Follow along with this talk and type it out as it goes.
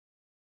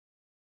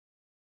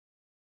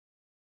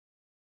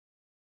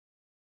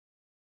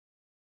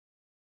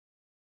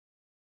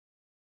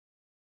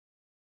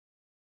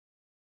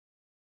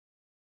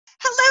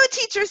Hello,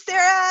 Teacher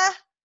Sara.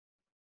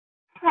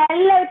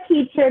 Hello,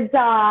 Teacher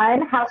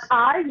Dawn. How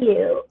are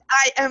you?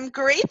 I am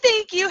great,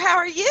 thank you. How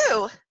are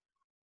you?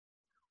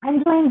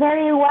 I'm doing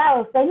very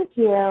well, thank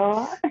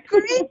you.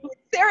 Great,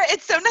 Sara.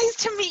 It's so nice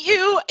to meet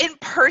you in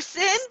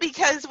person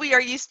because we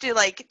are used to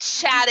like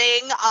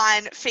chatting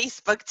on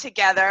Facebook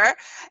together,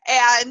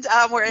 and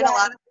we're in a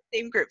lot of the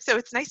same groups. So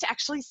it's nice to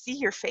actually see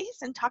your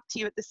face and talk to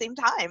you at the same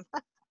time.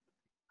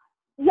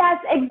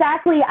 Yes,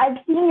 exactly. I've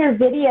seen your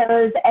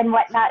videos and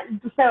whatnot.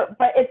 So,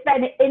 but it's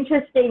been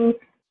interesting.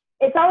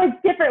 It's always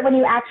different when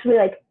you actually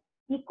like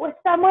speak with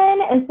someone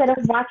instead of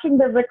watching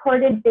the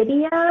recorded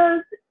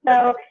videos.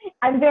 So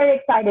I'm very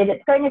excited.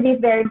 It's going to be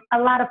a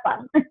lot of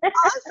fun.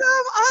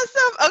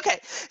 Awesome. Okay,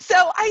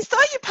 so I saw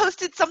you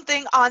posted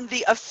something on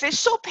the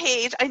official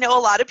page. I know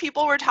a lot of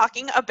people were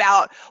talking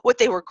about what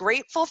they were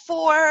grateful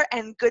for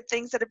and good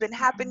things that have been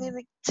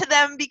happening to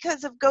them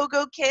because of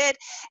GOGOKID,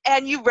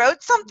 and you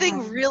wrote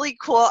something really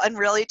cool and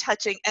really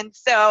touching, and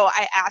so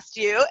I asked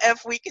you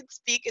if we could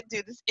speak and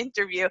do this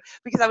interview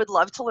because I would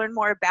love to learn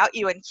more about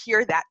you and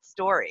hear that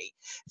story.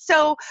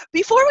 So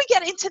before we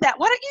get into that,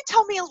 why don't you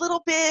tell me a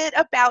little bit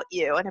about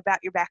you and about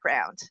your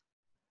background?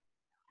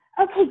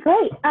 Okay,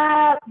 great.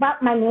 Well,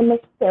 my name is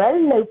Sara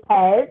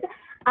Lopez.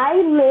 I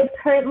live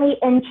currently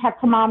in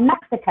Chetumal,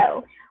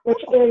 Mexico, which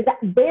is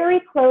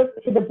very close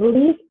to the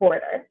Belize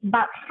border,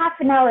 about half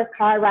an hour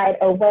car ride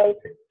away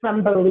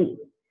from Belize.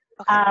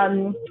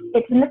 Okay.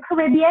 It's in the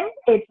Caribbean.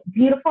 It's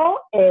beautiful.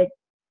 It's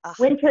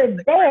winter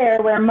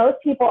there where most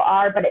people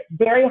are, but it's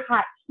very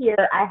hot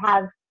here. I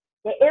have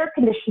the air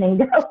conditioning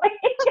going.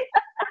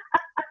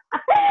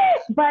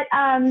 But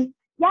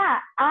yeah,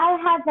 I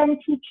have been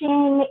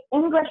teaching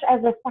English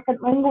as a second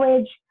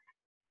language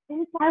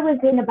since I was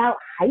in about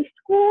high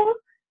school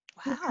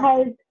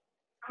because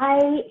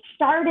I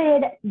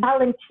started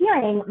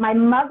volunteering. My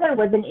mother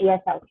was an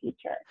ESL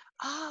teacher.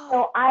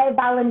 So I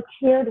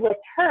volunteered with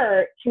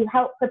her to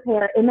help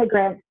prepare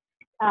immigrants,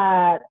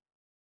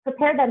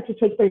 prepare them to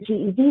take their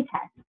GED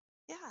test.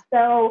 Yeah.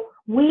 So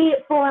we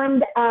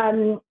formed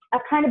a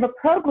kind of a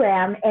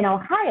program in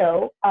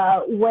Ohio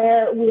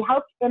where we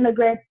helped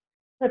immigrants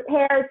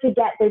prepare to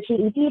get their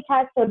GED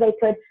test so they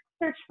could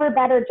search for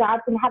better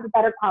jobs and have a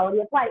better quality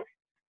of life.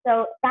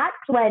 So that's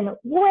when,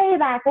 way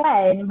back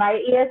when,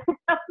 my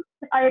ESL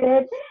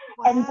started.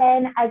 Wow. And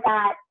then I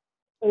got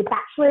a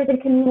bachelor's in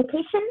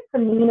communication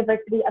from the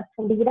University of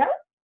Toledo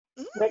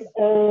with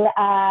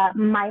a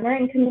minor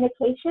in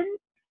communications.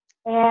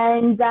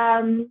 And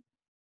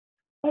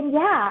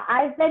yeah,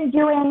 I've been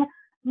doing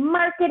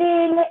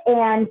marketing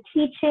and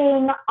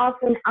teaching off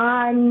and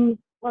on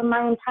for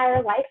my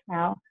entire life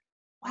now.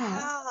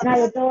 Wow. And I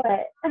adore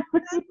it. That's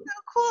so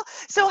cool.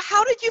 So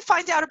how did you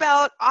find out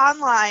about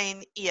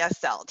online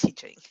ESL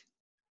teaching?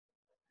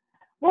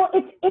 Well,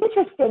 it's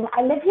interesting.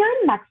 I live here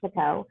in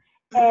Mexico,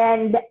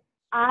 and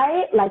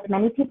I, like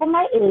many people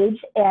my age,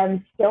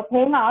 am still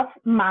paying off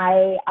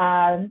my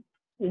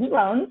student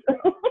loans.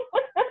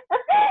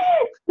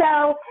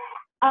 So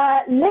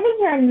living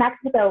here in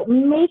Mexico,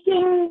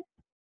 making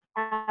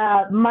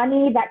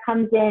money that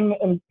comes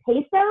in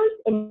pesos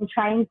and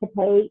trying to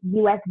pay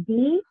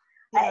USD,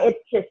 it's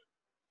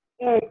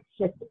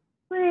just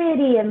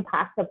pretty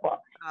impossible.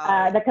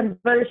 The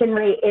conversion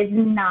rate is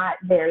not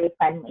very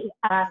friendly.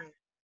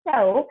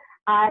 So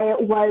I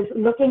was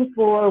looking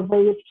for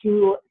ways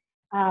to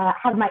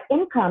have my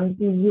income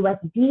be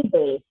USD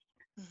based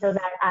so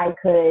that I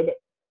could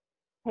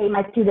pay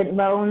my student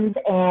loans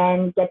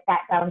and get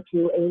that down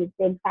to a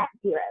big fat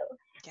zero.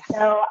 Yes.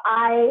 So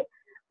I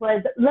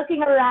was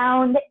looking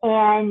around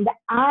and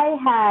I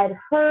had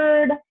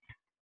heard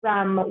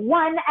from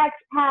one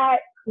expat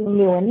who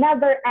knew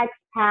another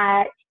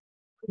expat,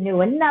 who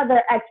knew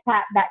another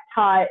expat that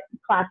taught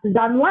classes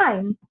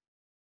online.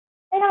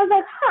 And I was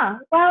like,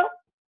 well,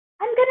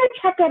 I'm going to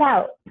check it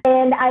out.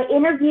 And I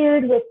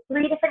interviewed with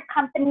 3 different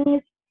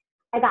companies.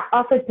 I got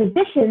offered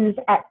positions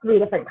at 3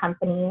 different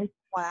companies.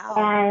 Wow.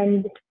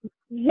 And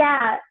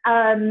yeah,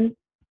 and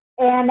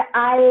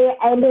I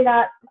ended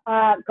up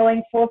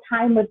going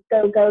full-time with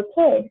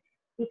GOGOKID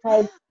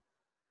because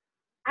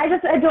I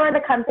just adore the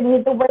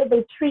company, the way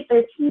they treat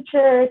their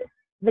teachers,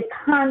 the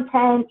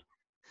content.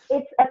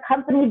 It's a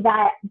company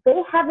that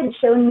they haven't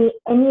shown me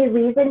any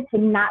reason to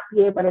not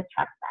be able to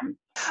trust them.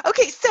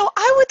 Okay, so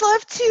I would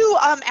love to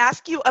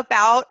ask you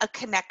about a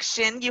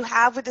connection you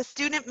have with a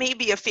student,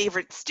 maybe a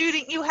favorite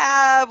student you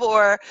have,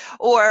 or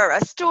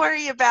a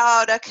story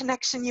about a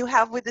connection you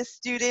have with a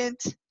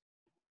student.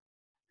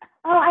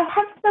 Oh, I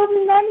have so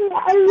many.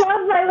 I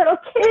love my little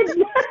kids.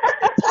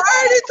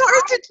 It's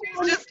hard to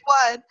choose just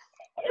one.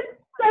 It's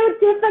so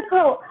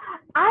difficult.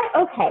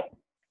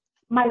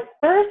 My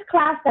first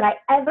class that I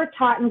ever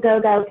taught in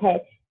GOGOKID,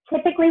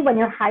 typically when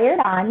you're hired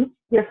on,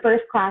 your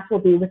first class will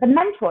be with a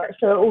mentor.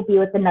 So it will be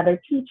with another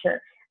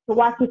teacher to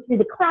walk you through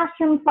the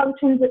classroom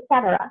functions,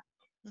 etc.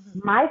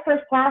 My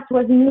first class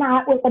was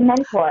not with a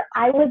mentor.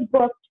 I was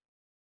booked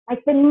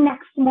like the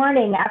next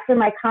morning after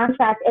my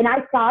contract, and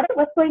I thought it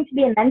was going to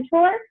be a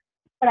mentor,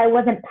 but I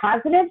wasn't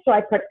positive, so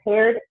I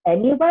prepared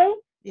anyway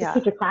to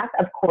teach a class,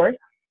 of course.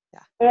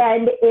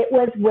 and it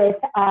was with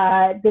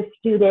the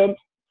student.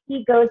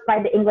 He goes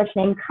by the English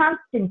name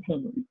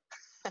Constantine.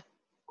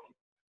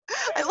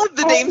 I love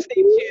the names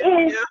they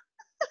choose.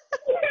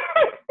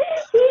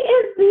 He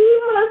is the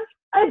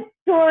most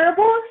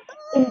adorable,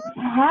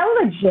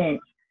 intelligent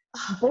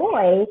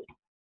boy.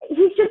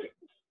 He's just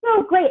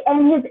so great.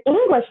 And his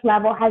English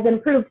level has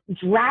improved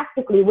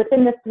drastically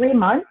within the 3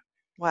 months.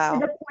 Wow. To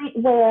the point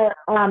where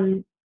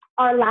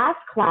our last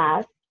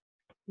class,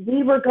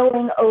 I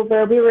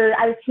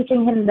was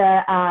teaching him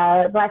the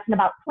lesson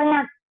about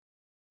plants,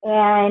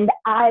 and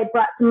I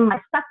brought some of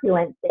my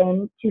succulents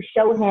in to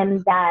show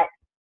him that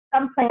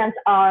some plants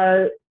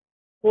are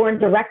born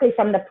directly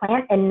from the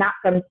plant and not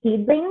from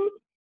seedlings.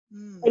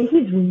 And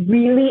he's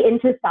really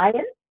into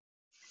science.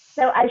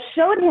 So I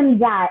showed him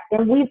that,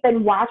 and we've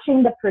been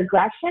watching the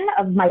progression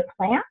of my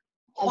plants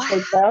as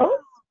they go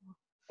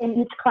in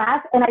each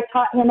class. And I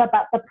taught him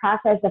about the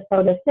process of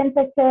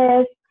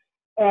photosynthesis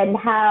and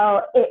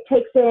how it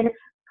takes in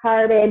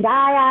carbon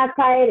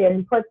dioxide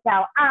and puts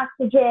out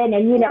oxygen,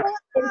 and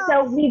and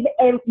so we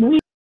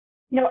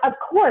of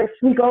course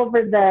we go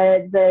over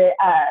the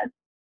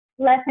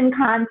lesson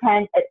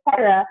content,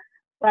 etc.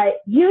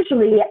 But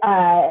usually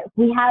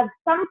we have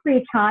some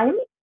free time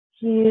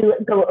to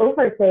go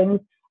over things,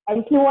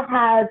 and he will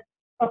have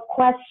a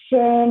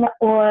question,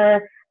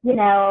 or he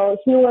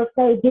will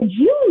say, "Did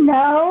you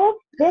know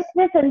this,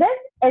 this, and this?"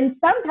 And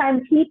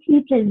sometimes he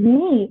teaches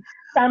me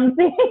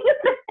something.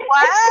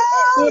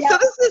 Wow! So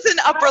this is an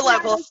upper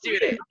level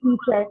student.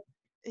 Teacher.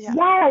 Yeah.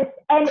 Yes,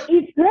 and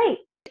he's great.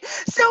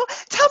 So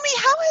tell me,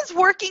 how has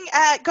working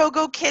at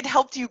GOGOKID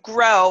helped you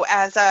grow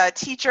as a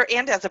teacher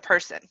and as a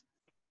person?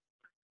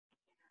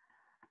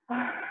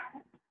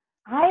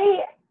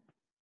 I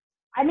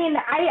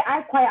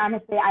quite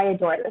honestly, I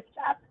adore this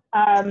job.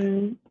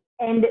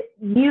 And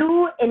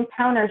you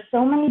encounter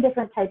so many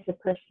different types of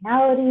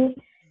personalities.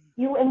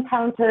 You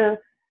encounter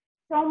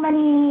so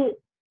many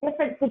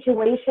different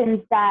situations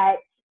that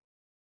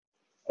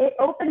it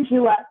opens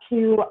you up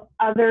to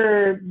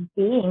other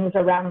beings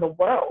around the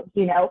world,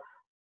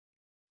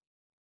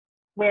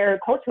 where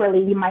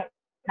culturally you might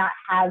not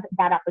have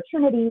that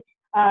opportunity.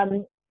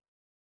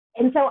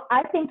 And so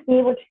I think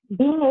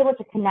being able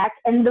to connect,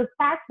 and the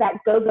fact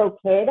that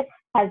GOGOKID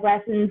has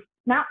lessons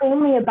not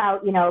only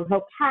about,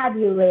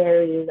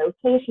 vocabulary,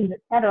 locations,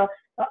 etc.,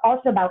 but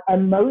also about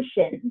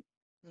emotions.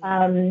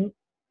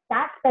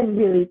 That's been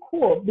really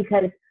cool,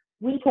 because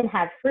we can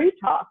have free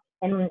talk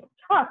and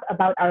talk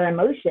about our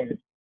emotions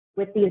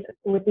with these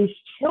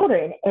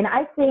children. And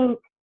I think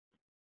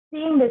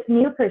seeing this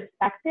new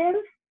perspective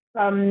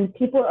from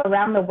people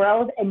around the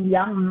world and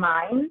young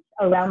minds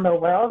around the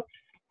world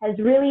has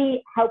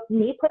really helped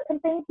me put some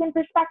things in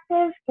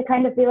perspective, to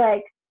kind of be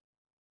like,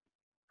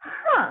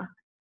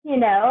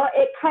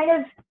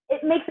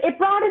 it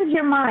broadens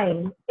your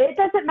mind. It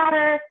doesn't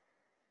matter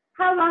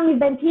how long you've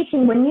been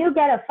teaching. When you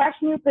get a fresh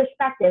new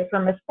perspective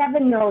from a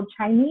 7-year-old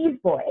Chinese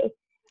boy,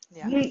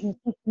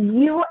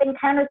 you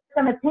encounter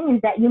some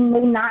opinions that you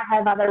may not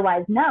have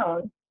otherwise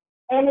known.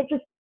 And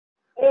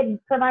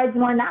it provides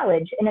more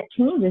knowledge, and it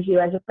changes you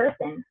as a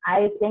person.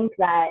 I think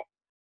that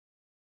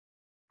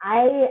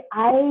I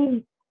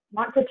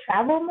want to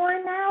travel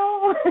more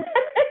now.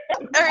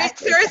 All right,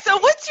 Sara, so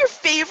what's your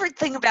favorite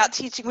thing about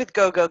teaching with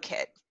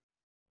GOGOKID?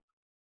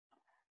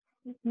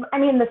 I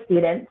mean, the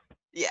students.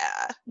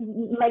 Yeah.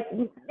 Like,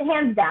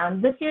 hands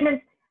down. The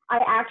students, I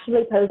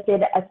actually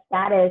posted a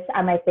status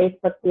on my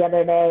Facebook the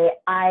other day.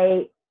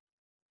 I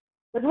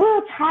was a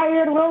little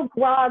tired, a little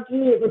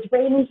groggy. It was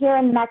rainy here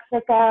in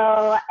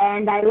Mexico,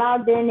 and I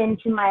logged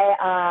into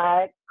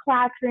my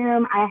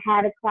classroom. I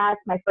had a class.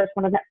 My first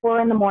one was at 4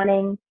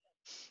 a.m,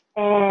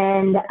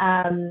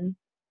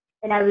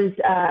 and I was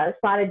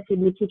slotted to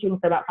be teaching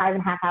for about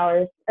 5.5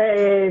 hours,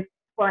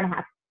 4.5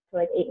 to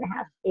like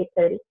 8.5,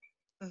 8:30.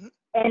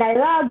 And I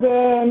logged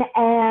in,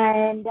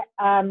 and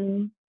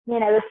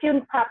the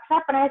student pops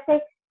up, and I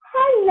say,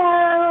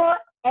 "Hello,"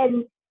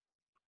 and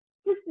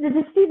just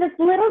to see this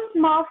little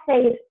small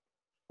face,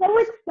 so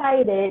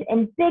excited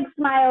and big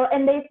smile,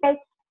 and they say,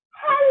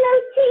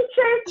 "Hello,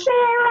 Teacher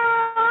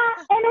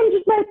Sara," and I'm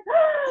just like,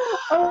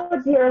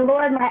 oh dear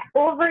Lord, my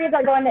ovaries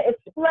are going to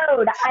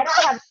explode. I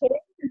don't have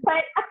kids,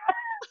 but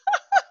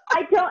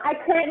I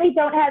currently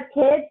don't have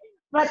kids,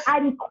 but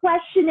I'm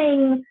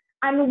questioning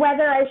on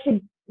whether I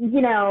should,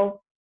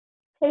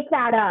 take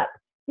that up.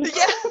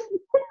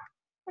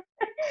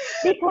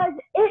 Because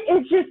it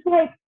is just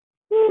like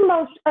the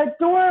most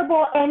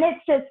adorable, and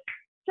it's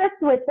just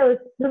with those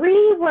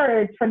 3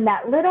 words from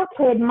that little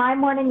kid, my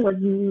morning was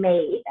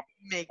made.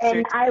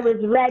 And I was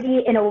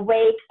ready and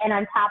awake and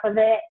on top of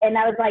it, and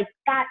I was like,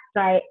 that's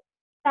right,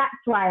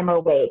 that's why I'm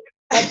awake.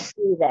 Let's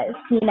do this,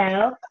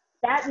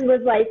 That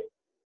was like,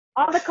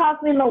 all the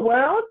coffee in the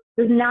world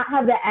does not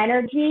have the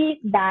energy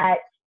that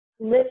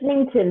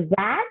listening to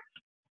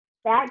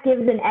that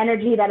gives an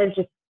energy that is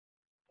just,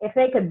 if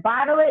they could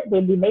bottle it,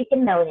 they'd be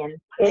making millions.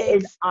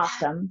 It is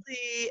awesome.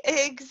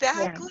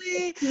 Exactly.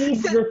 Yeah. It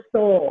feeds the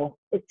soul.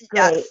 It's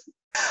great.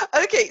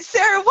 Okay,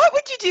 Sarah, what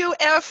would you do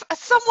if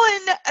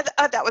someone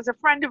that was a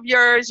friend of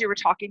yours, you were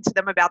talking to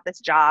them about this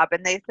job,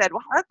 and they said,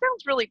 well, that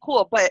sounds really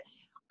cool, but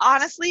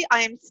honestly,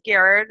 I am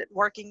scared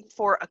working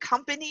for a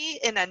company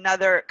in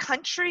another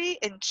country,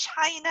 in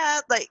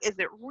China. Like, is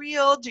it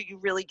real? Do you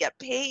really get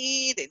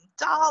paid in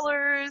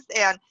dollars?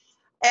 And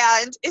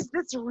is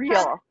this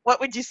real? What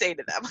would you say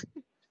to them?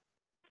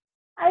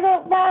 I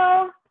don't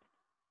know.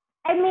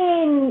 I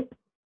mean,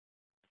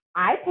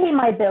 I pay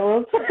my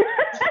bills.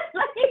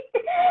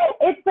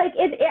 It's like,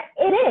 it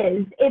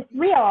is. It's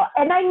real.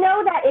 And I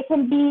know that it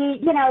can be,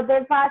 you know,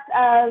 there's lots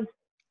of,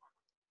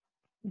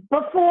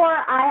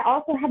 before I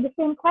also had the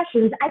same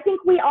questions. I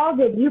think we all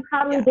did. You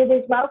probably did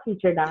as well,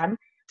 Teacher Don.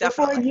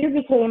 Definitely. Before you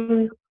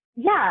became,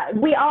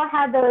 we all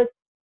had those,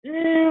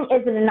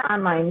 is it an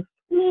online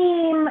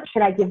scheme?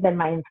 Should I give them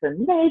my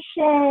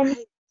information?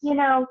 You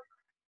know,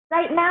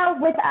 right now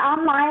with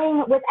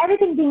online, with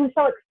everything being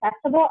so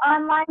accessible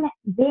online,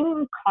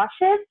 being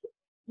cautious,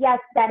 yes,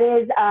 that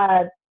is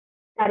a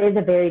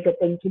very good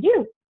thing to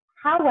do.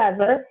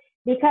 However,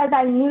 because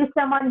I knew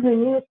someone who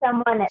knew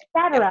someone,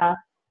 etc.,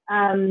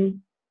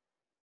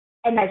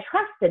 and I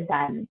trusted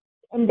them,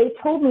 and they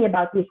told me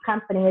about these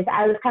companies,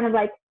 I was kind of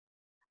like,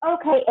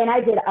 okay, and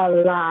I did a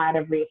lot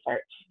of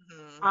research.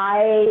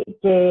 I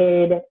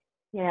did,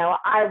 you know,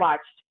 I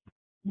watched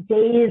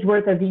days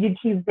worth of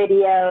YouTube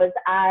videos.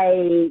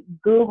 I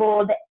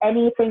Googled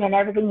anything and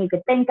everything you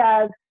could think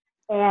of.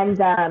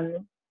 And I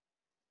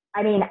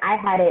mean, I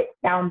had it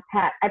down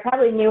pat. I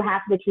probably knew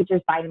half of the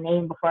teachers by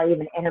name before I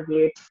even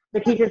interviewed the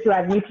teachers who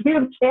have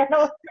YouTube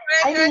channels.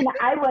 I mean,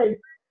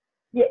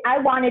 I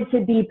wanted to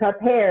be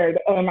prepared,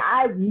 and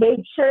I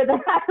made sure that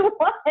I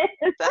was.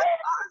 That's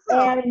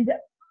awesome. And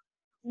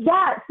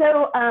yeah,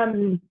 so I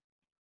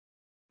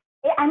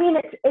mean,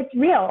 it's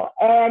real,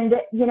 and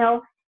you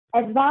know,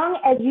 as long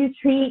as you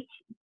treat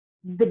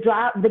the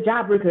job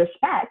with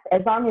respect,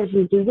 as long as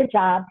you do your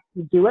job,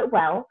 you do it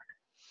well.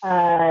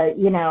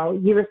 You know,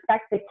 you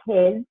respect the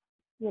kids.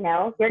 You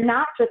know, you're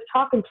not just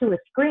talking to a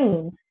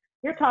screen.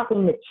 You're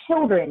talking to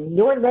children.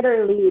 You're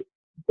literally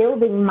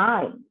building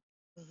minds.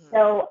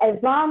 So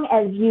as long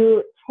as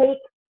you take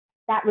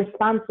that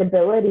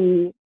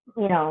responsibility,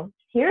 you know,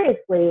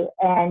 seriously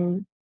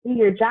and do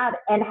your job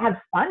and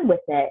have fun with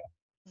it,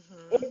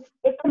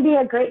 it can be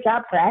a great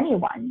job for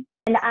anyone.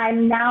 And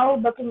I'm now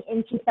looking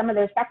into some of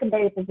their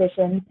secondary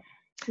positions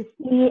to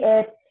see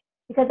if,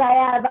 because I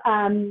have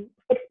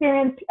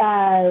experience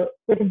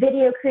with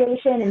video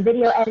creation and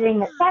video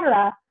editing,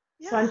 etc.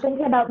 So I'm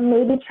thinking about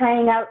maybe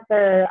trying out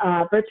their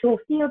virtual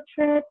field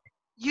trip.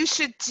 You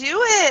should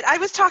do it. I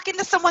was talking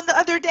to someone the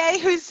other day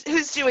who's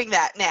doing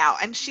that now,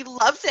 and she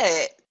loves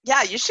it.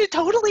 Yeah, you should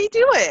totally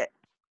do it.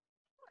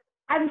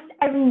 I'm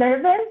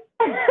nervous.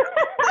 Try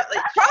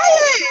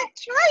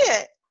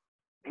it.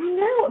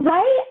 No,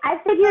 right? I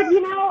figured,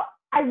 you know,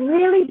 I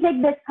really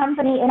dig this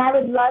company, and I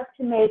would love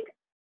to make,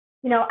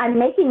 you know, I'm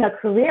making a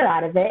career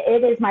out of it.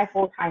 It is my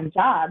full-time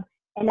job,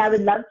 and I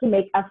would love to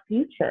make a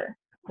future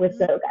with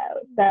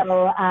GoGo.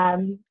 So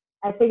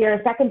I figure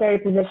a secondary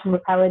position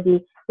would probably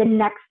be the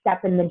next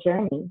step in the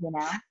journey, you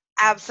know?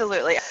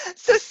 Absolutely.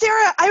 So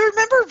Sarah, I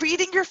remember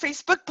reading your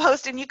Facebook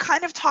post, and you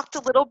kind of talked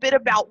a little bit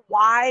about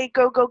why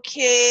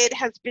GOGOKID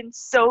has been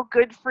so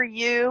good for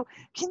you.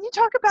 Can you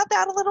talk about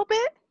that a little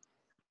bit?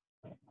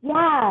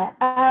 Yeah.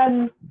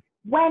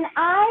 When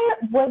I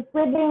was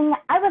living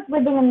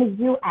in the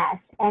U.S.,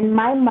 and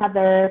my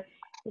mother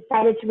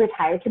decided to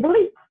retire to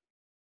Belize.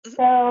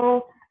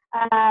 So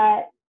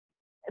my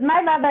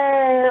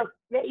mother,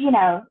 you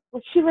know,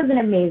 she was an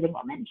amazing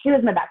woman. She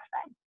was my best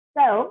friend.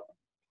 So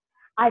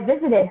I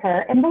visited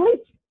her in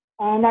Belize,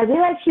 and I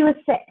realized she was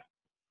sick.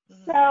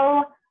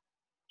 So,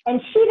 and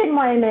she didn't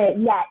want to admit it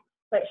yet,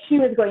 but she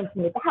was going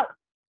to need the house.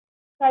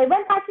 So I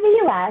went back to the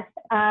U.S.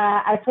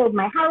 I sold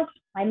my house,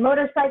 my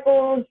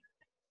motorcycles,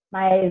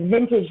 my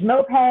vintage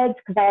mopeds,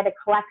 because I had a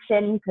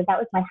collection, because that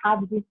was my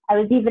hobby. I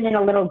was even in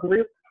a little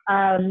group.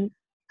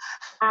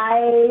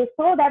 I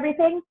sold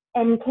everything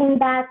and came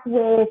back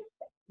with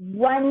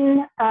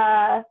one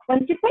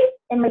suitcase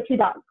and my 2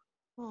 dogs.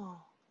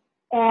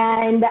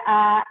 And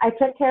I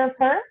took care of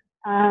her.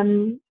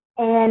 And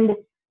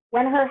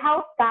when her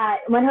health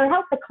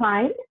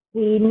declined,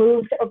 we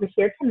moved over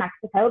here to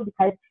Mexico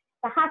because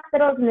the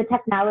hospitals and the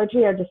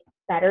technology are just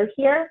better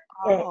here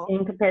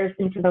in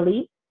comparison to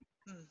Belize.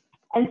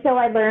 And so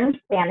I learned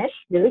Spanish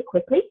really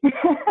quickly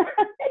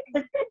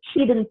because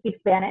she didn't speak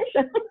Spanish.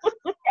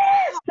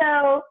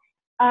 So,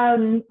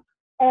 and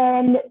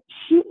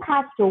she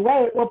passed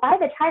away. Well, by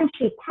the time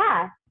she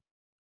passed,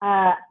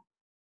 I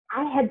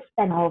had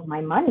spent all of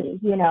my money,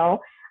 you know,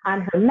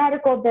 on her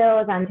medical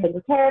bills, on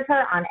taking care of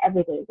her, on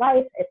everyday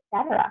life,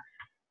 etc.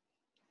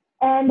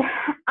 And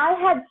I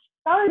had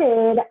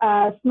started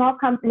a small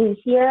company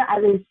here. I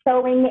was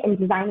sewing and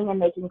designing and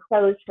making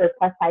clothes for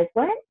plus size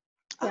women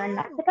here in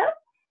Mexico.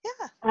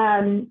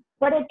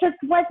 But it just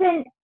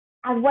wasn't,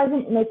 I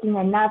wasn't making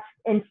enough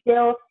and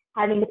still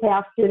having to pay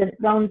off student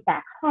loans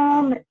back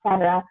home,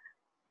 etc.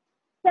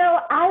 So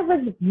I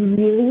was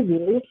really,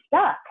 really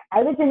stuck.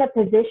 I was in a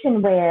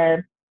position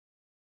where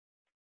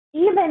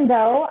even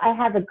though I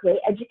have a great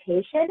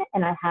education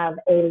and I have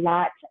a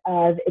lot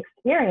of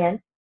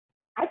experience,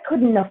 I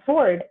couldn't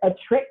afford a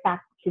trip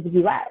back to the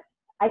U.S.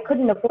 I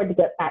couldn't afford to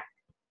get back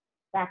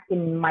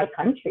in my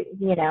country,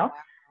 you know.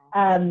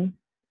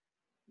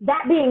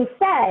 That being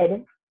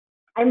said,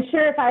 I'm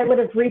sure if I would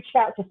have reached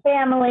out to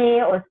family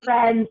or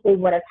friends, they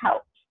would have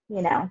helped,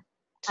 you know.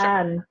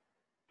 Sure.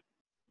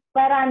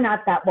 But I'm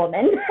not that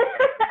woman.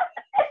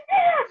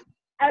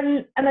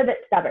 I'm a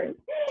bit stubborn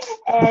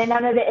and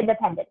I'm a bit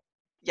independent.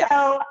 Yes.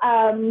 So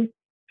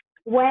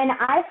when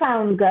I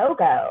found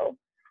GoGo,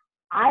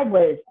 I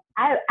was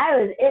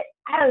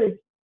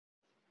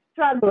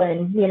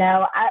struggling, you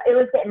know. It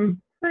was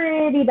getting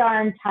pretty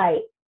darn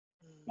tight,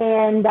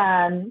 and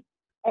I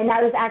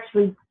was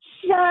actually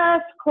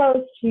just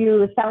close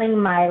to selling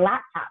my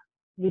laptop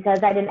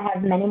because I didn't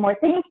have many more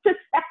things to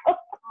sell.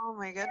 Oh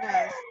my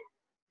goodness.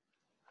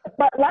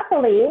 But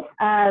luckily,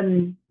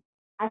 I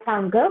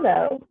found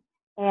GoGo,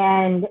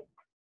 and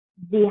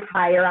the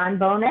hire on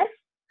bonus,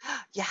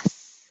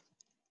 yes,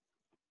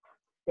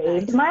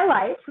 saved my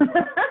life.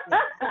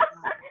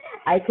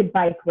 I could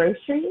buy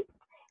groceries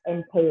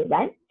and pay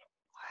rent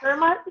per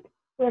month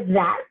with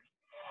that,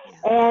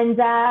 and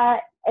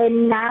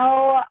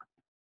now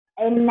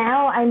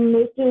I'm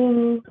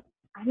making.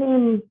 I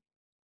mean,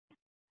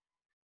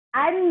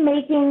 I'm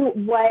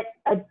making what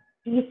a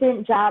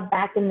decent job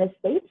back in the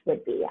States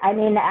would be. I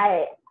mean,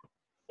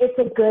 it's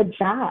a good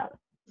job.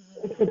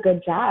 It's a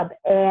good job,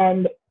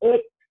 and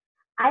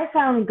I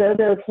found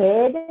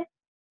GoGoKid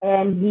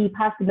and the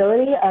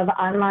possibility of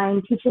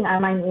teaching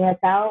online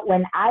ESL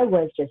when I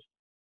was just,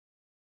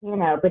 you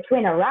know,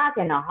 between a rock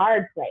and a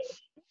hard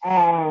place.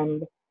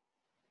 And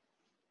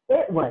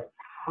it was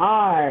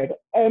hard.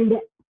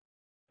 And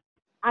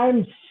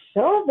I'm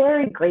so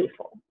very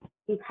grateful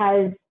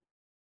because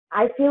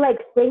I feel like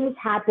things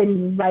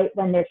happen right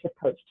when they're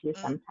supposed to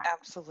sometimes.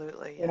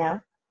 Absolutely. Yeah. You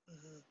know?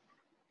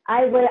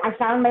 I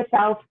found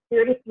myself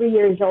 33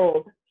 years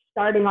old,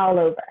 starting all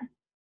over.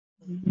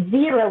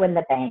 Zero in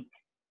the bank,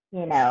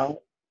 you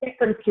know,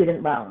 different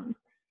student loans,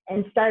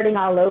 and starting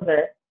all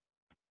over.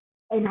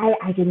 And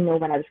I didn't know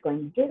what I was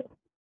going to do.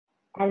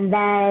 And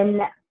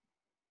then,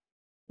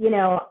 you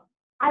know,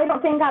 I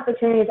don't think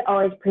opportunities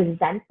always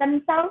present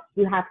themselves.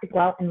 You have to go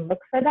out and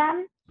look for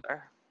them.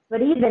 Sure.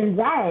 But even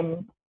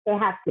then, they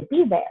have to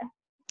be there.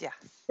 Yes.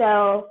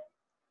 So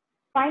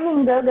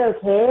finding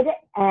GoGoKid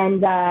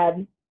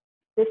and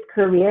this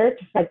career,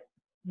 just like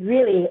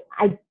really,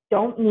 I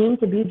don't mean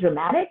to be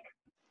dramatic,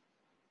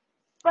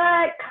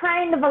 but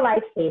kind of a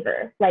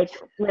lifesaver, like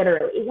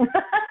literally.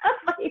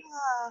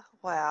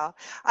 Wow.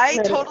 I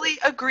totally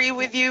agree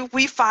with you.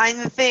 We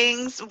find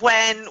things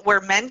when we're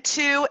meant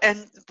to,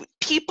 and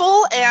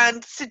people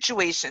and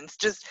situations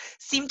just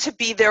seem to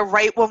be there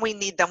right when we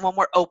need them, when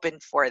we're open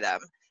for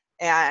them.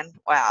 And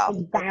wow.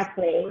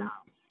 Exactly.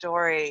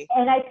 Story.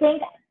 And I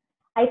think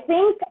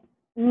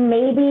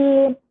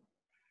maybe,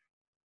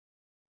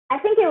 I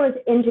think it was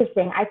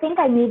interesting. I think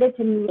I needed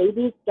to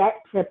maybe get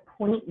to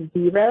point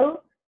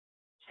zero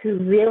to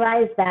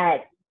realize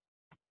that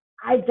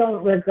I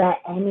don't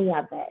regret any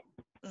of it.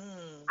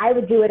 I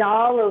would do it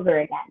all over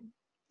again.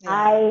 Yeah.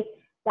 I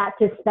got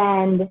to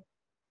spend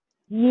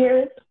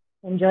years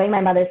enjoying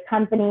my mother's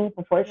company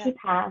before she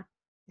passed.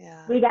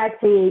 Yeah. We got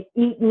to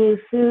eat new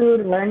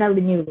food, learn a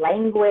new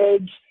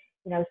language,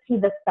 you know, see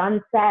the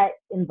sunset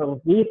in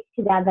Belize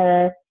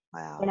together.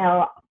 Wow. You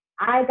know,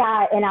 I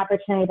got an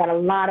opportunity that a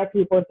lot of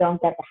people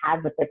don't get to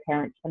have with their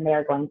parents when they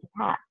are going to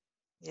pass.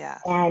 Yeah.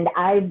 And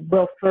I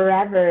will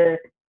forever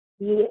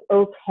be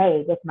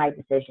okay with my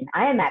decision.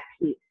 I am at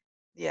peace.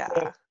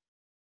 Yeah.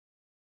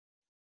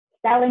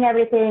 Selling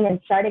everything and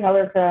starting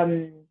over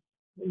from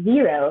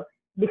zero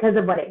because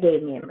of what it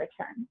gave me in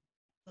return.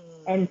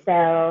 And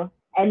so,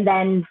 and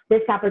then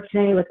this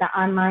opportunity with the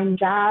online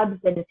jobs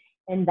and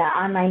the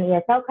online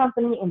ESL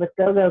company and with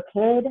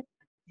GoGoKid,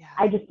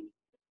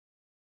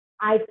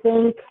 I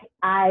think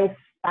I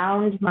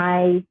found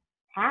my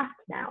path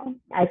now.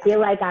 I feel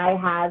like I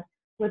have,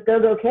 with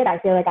GoGoKid, I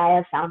feel like I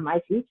have found my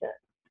future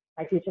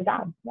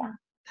job. Yeah.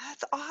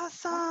 That's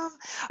awesome.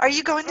 Are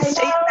you going to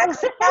stay in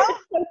Mexico?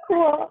 That's so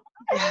cool.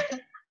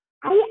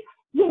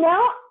 You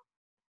know,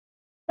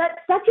 that's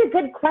such a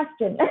good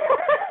question.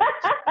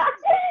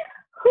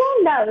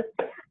 Who knows?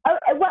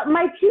 Well,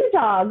 my two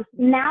dogs,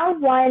 now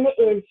one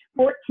is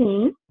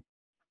 14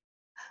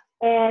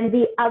 and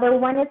the other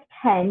one is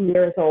 10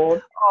 years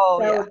old. Oh,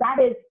 so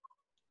yeah.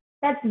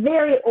 That's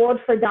very old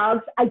for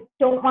dogs. I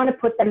don't want to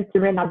put them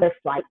through another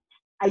flight.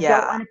 I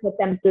don't want to put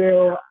them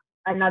through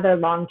another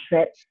long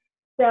trip.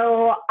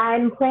 So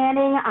I'm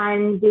planning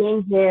on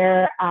being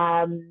here,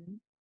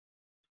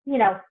 you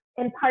know,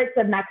 in parts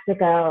of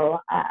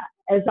Mexico,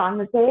 as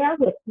long as they are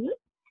with me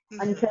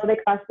until they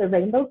cross the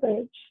Rainbow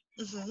Bridge.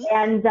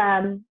 And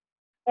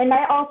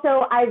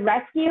I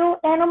rescue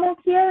animals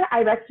here.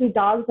 I rescue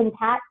dogs and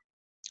cats,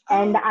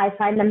 and I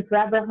find them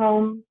forever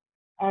homes.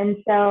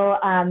 And so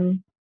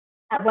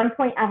at one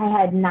point I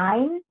had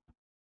 9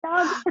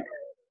 dogs.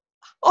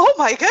 Oh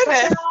my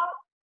goodness.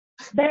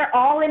 They're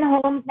all in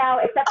homes now,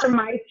 except for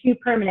my 2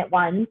 permanent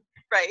ones.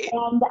 Right.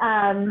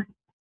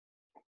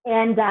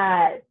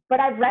 But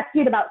I've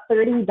rescued about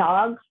 30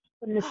 dogs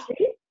from the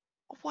street.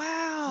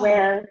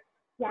 Wow.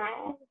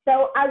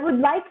 So I would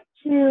like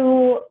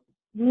to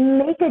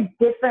make a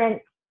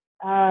difference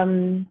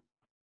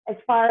as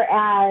far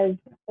as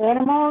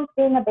animals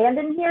being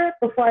abandoned here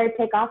before I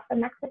take off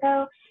from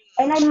Mexico.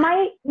 And I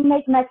might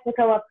make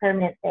Mexico a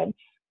permanent thing.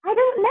 I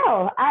don't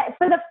know.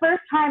 For the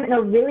first time in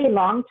a really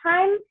long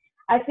time,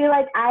 I feel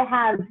like I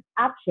have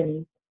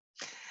options.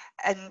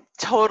 And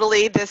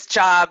totally, this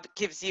job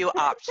gives you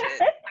options.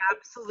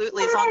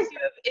 Absolutely. As long as you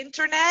have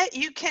internet,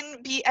 you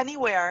can be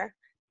anywhere.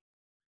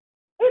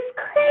 It's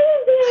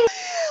crazy.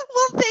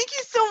 Well, thank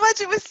you so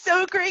much. It was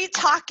so great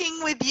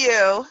talking with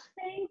you.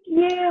 Thank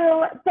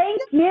you.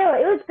 Thank you.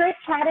 It was great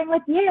chatting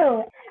with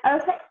you.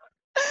 Okay.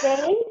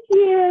 Thank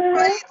you.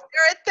 Right,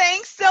 Sara,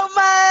 thanks so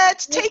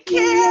much. Take care.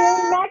 See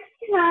you next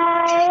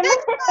time.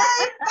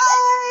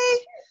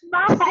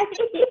 Bye. Bye.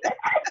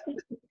 Bye.